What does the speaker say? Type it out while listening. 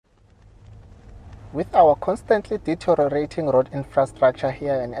With our constantly deteriorating road infrastructure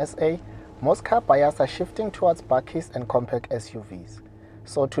here in SA, most car buyers are shifting towards bakkies and compact SUVs.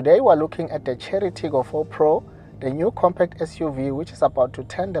 So today we're looking at the Chery Tiggo 4 Pro, the new compact SUV which is about to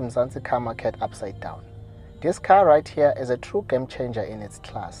turn the Mzansi car market upside down. This car right here is a true game changer in its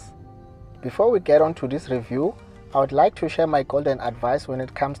class. Before we get on to this review, I would like to share my golden advice when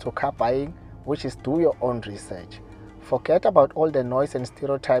it comes to car buying, which is do your own research. Forget about all the noise and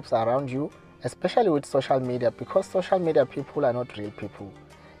stereotypes around you, especially with social media, because social media people are not real people.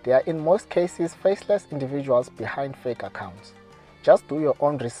 They are in most cases faceless individuals behind fake accounts. Just do your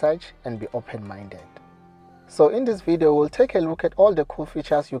own research and be open-minded. So in this video, we'll take a look at all the cool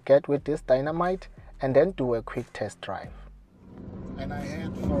features you get with this dynamite and then do a quick test drive. And I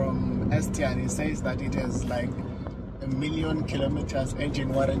heard from Estian, he says that it has like 1 million kilometers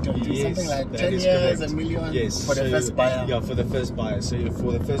engine warranty, yes, something like 10 years, correct. 1 million, yes, for the first buyer. Yeah, for the first buyer. So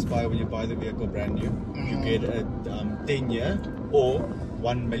for the first buyer, when you buy the vehicle brand new, you get a 10-year or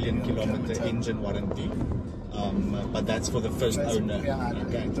 1 million kilometer engine warranty. But that's for the first owner. Yeah,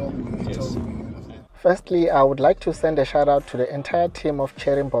 okay. He told me. Yes. Firstly, I would like to send a shout out to the entire team of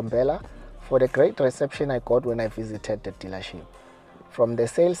Chery MBOMBELA for the great reception I got when I visited the dealership. From the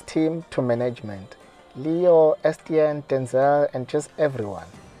sales team to management, Leo, Estienne, Denzel, and just everyone.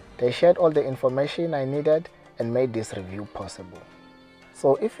 They shared all the information I needed and made this review possible.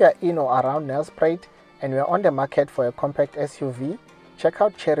 So if you are in or around Nelspruit and you are on the market for a compact SUV, check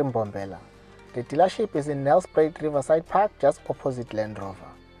out Chery MBOMBELA. The dealership is in Nelspruit Riverside Park, just opposite Land Rover.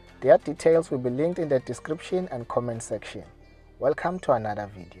 Their details will be linked in the description and comment section. Welcome to another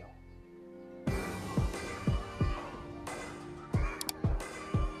video.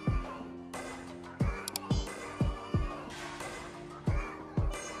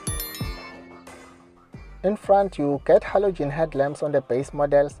 In front, you get halogen headlamps on the base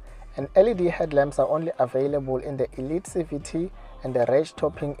models, and LED headlamps are only available in the Elite CVT and the range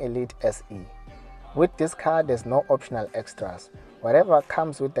topping Elite SE. With this car, there's no optional extras. Whatever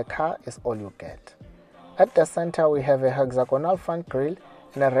comes with the car is all you get. At the center, we have a hexagonal front grille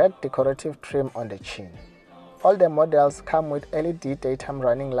and a red decorative trim on the chin. All the models come with LED daytime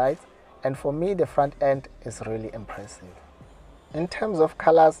running lights, and for me, the front end is really impressive. In terms of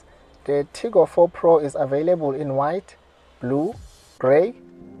colors, the Tiggo 4 Pro is available in white, blue, grey,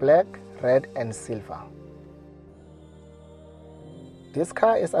 black, red and silver. This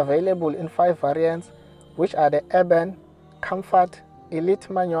car is available in 5 variants, which are the Urban, Comfort, Elite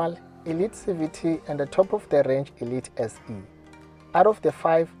Manual, Elite CVT and the top of the range Elite SE. Out of the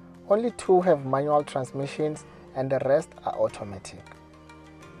 5, only 2 have manual transmissions and the rest are automatic.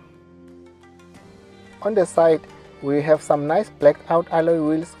 On the side, we have some nice blacked out alloy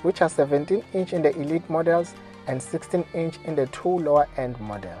wheels which are 17-inch in the Elite models and 16-inch in the 2 lower end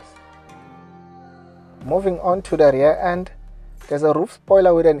models. Moving on to the rear end, there's a roof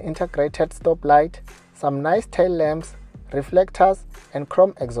spoiler with an integrated stop light, some nice tail lamps, reflectors and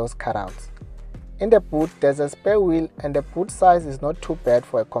chrome exhaust cutouts. In the boot, there's a spare wheel and the boot size is not too bad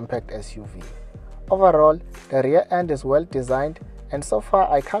for a compact SUV. Overall, the rear end is well designed and so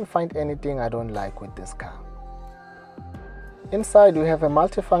far I can't find anything I don't like with this car. Inside we have a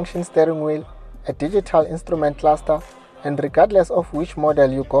multifunction steering wheel, a digital instrument cluster, and regardless of which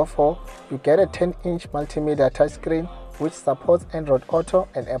model you go for, you get a 10-inch multimedia touchscreen which supports Android Auto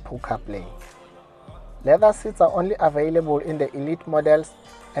and Apple CarPlay. Leather seats are only available in the Elite models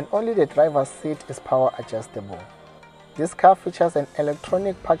and only the driver's seat is power adjustable. This car features an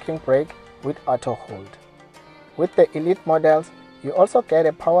electronic parking brake with auto hold. With the Elite models, you also get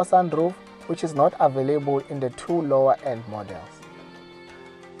a power sunroof which is not available in the 2 lower end models.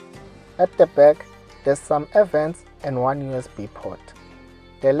 At the back, there's some air vents and 1 USB port.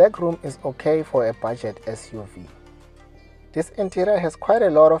 The legroom is okay for a budget SUV. This interior has quite a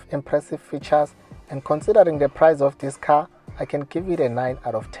lot of impressive features, and considering the price of this car, I can give it a 9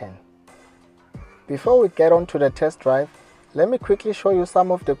 out of 10. Before we get on to the test drive, let me quickly show you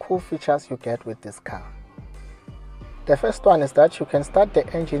some of the cool features you get with this car. The first one is that you can start the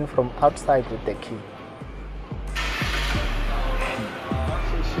engine from outside with the key.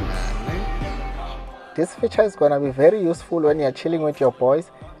 This feature is going to be very useful when you're chilling with your boys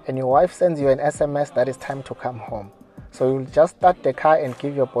and your wife sends you an SMS that it's time to come home. So you'll just start the car and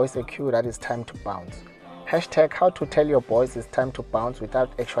give your boys a cue that it's time to bounce. Hashtag how to tell your boys it's time to bounce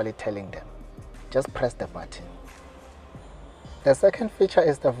without actually telling them. Just press the button. The second feature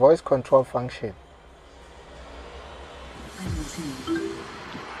is the voice control function.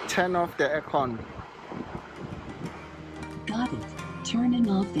 Turn off the aircon. Got it. Turning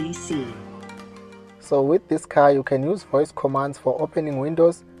off AC. So with this car, you can use voice commands for opening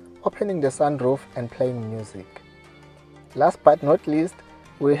windows, opening the sunroof and playing music. Last but not least,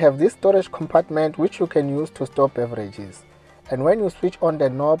 we have this storage compartment which you can use to store beverages. And when you switch on the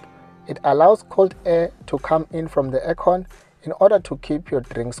knob, it allows cold air to come in from the aircon in order to keep your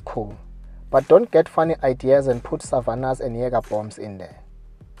drinks cool. But don't get funny ideas and put Savannas and Jaeger bombs in there.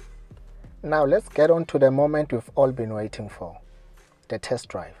 Now let's get on to the moment we've all been waiting for, the test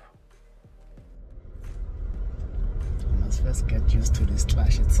drive. I must first get used to this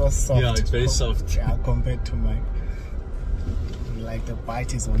trash. It's so soft. Yeah, it's very soft. Yeah, compared to my, like the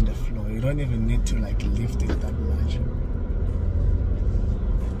bite is on the floor. You don't even need to like lift it that much.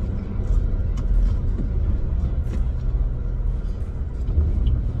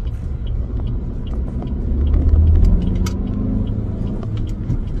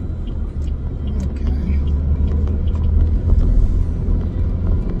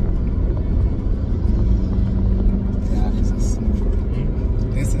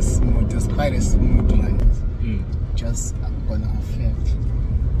 Quite a smooth line. Just gonna affect.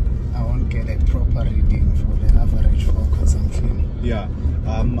 I won't get a proper reading for the average fuel consumption. Yeah,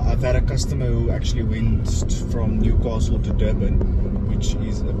 I've had a customer who actually went from Newcastle to Durban, which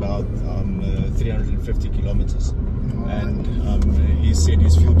is about 350 kilometers. And he said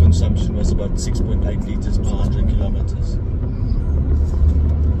his fuel consumption was about 6.8 liters per 100 kilometers.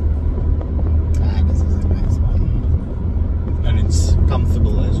 This is a nice one. And it's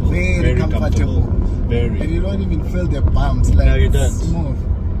comfortable as well. Very comfortable. Very. And you don't even feel the bumps. Like, no, you don't. Smooth.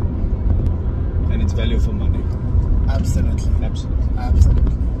 And it's value for money. Absolutely. Absolutely.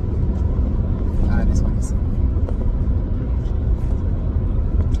 Absolutely. This one is so good.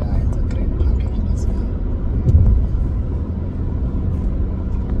 It's a great package as well.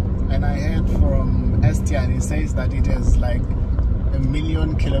 And I heard from Estian, he says that it has like 1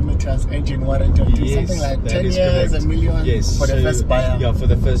 million kilometers engine warranty, yes, something like 10 years, correct. 1 million, yes, for the first buyer. Yeah, for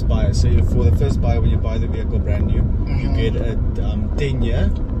the first buyer. So for the first buyer, when you buy the vehicle brand new, you get a 10-year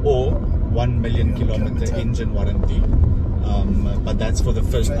or 1 million kilometer engine warranty. But that's for the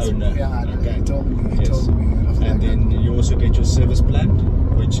first owner. Yeah, okay. He told me. And then you also get your service plan,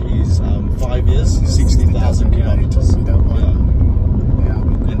 which is 5 years, 60,000 kilometers. And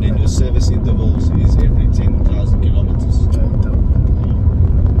then your service intervals is every 10,000 kilometers. Okay,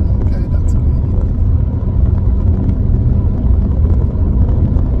 that's good.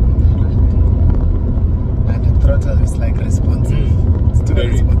 And the throttle is like responsive. It's too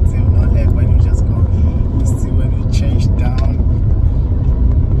responsive, not like when you just go. You see when you change down,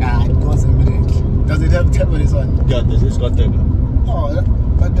 it goes immediately. Does it have turbo, this one? Yeah, it's got turbo. Oh,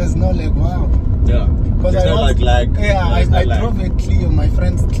 but there's no lag. Wow. Yeah. There's no like lag. Yeah, I drove a Clio, my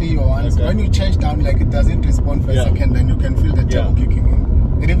friend's Clio once. Okay. When you change down, like it doesn't respond for a second, then you can feel the turbo kicking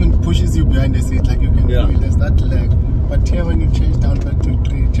in. It even pushes you behind the seat, like you can feel there's that lag. But here when you change down back to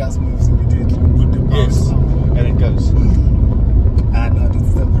 3, it just moves immediately. Put the power and it goes. No, this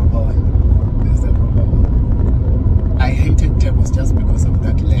is the proper one. This is the proper one. I hated turbos just because of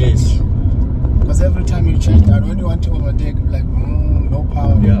that lag. Yes. Because every time you change down, when you want to overtake, like, no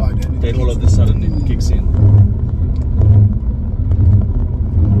power, no power. Then all of a sudden it kicks in.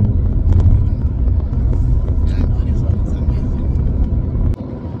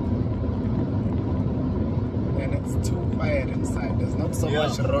 And it's too quiet inside. There's not so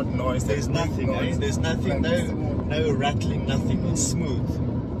much road noise. There's nothing. Noise. There's nothing. Like no rattling. Nothing. It's smooth.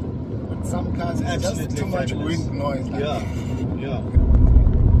 But some cars, it's just too much wind noise. Like, yeah.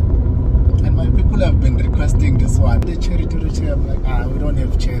 And my people have been requesting this one. The Chery Tiggo, I'm like, we don't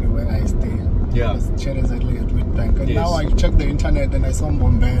have Chery where I stay. Yeah. Chery is actually at Witbank. And now I checked the internet and I saw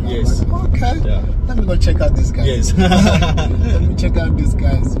MBOMBELA. Yes. I'm like, okay. Let me go check out this guy. Yes. Let me check out these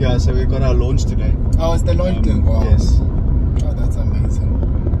guys. Yeah, so we got our launch today. Oh, it's the launch day. Wow. Yes. Oh, that's amazing.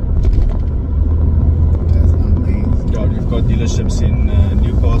 That's amazing. Yeah, we've got dealerships in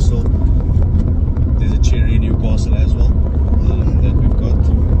Newcastle. There's a Chery in Newcastle as well that we've got.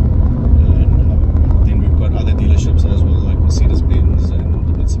 Then we've got other dealerships as well, like Mercedes-Benz and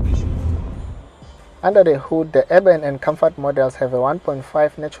Mitsubishi. Under the hood, the urban and comfort models have a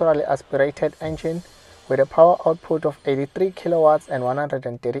 1.5 naturally aspirated engine with a power output of 83 kilowatts and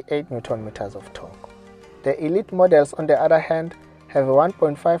 138 Newton meters of torque. The elite models, on the other hand, have a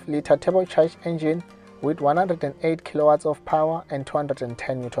 1.5 liter turbocharged engine with 108 kilowatts of power and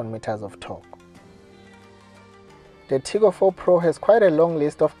 210 Newton meters of torque. The Tiggo 4 Pro has quite a long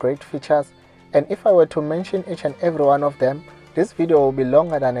list of great features, and if I were to mention each and every one of them, this video will be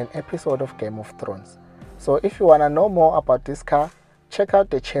longer than an episode of Game of Thrones. So if you want to know more about this car, check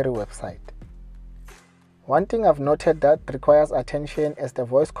out the Chery website. One thing I've noted that requires attention is the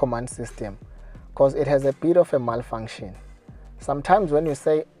voice command system, because it has a bit of a malfunction. Sometimes when you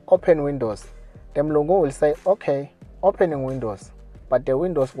say open windows, the Mlungu will say, okay, opening windows, but the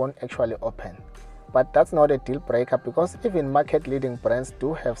windows won't actually open. But that's not a deal breaker because even market-leading brands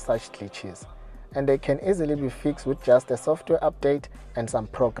do have such glitches, and they can easily be fixed with just a software update and some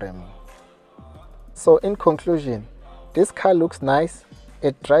programming. So in conclusion, this car looks nice,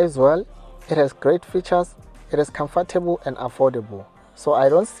 it drives well, it has great features, it is comfortable and affordable, so I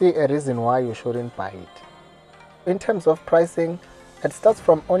don't see a reason why you shouldn't buy it. In terms of pricing, it starts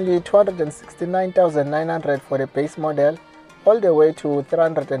from only 269,900 for the base model, all the way to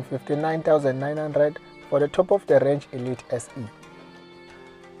 359,900 for the top of the range Elite SE.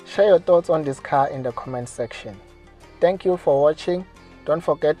 Share your thoughts on this car in the comment section. Thank you for watching. Don't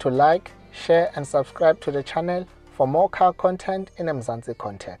forget to like, share and subscribe to the channel for more car content in a Mzansi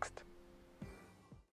context.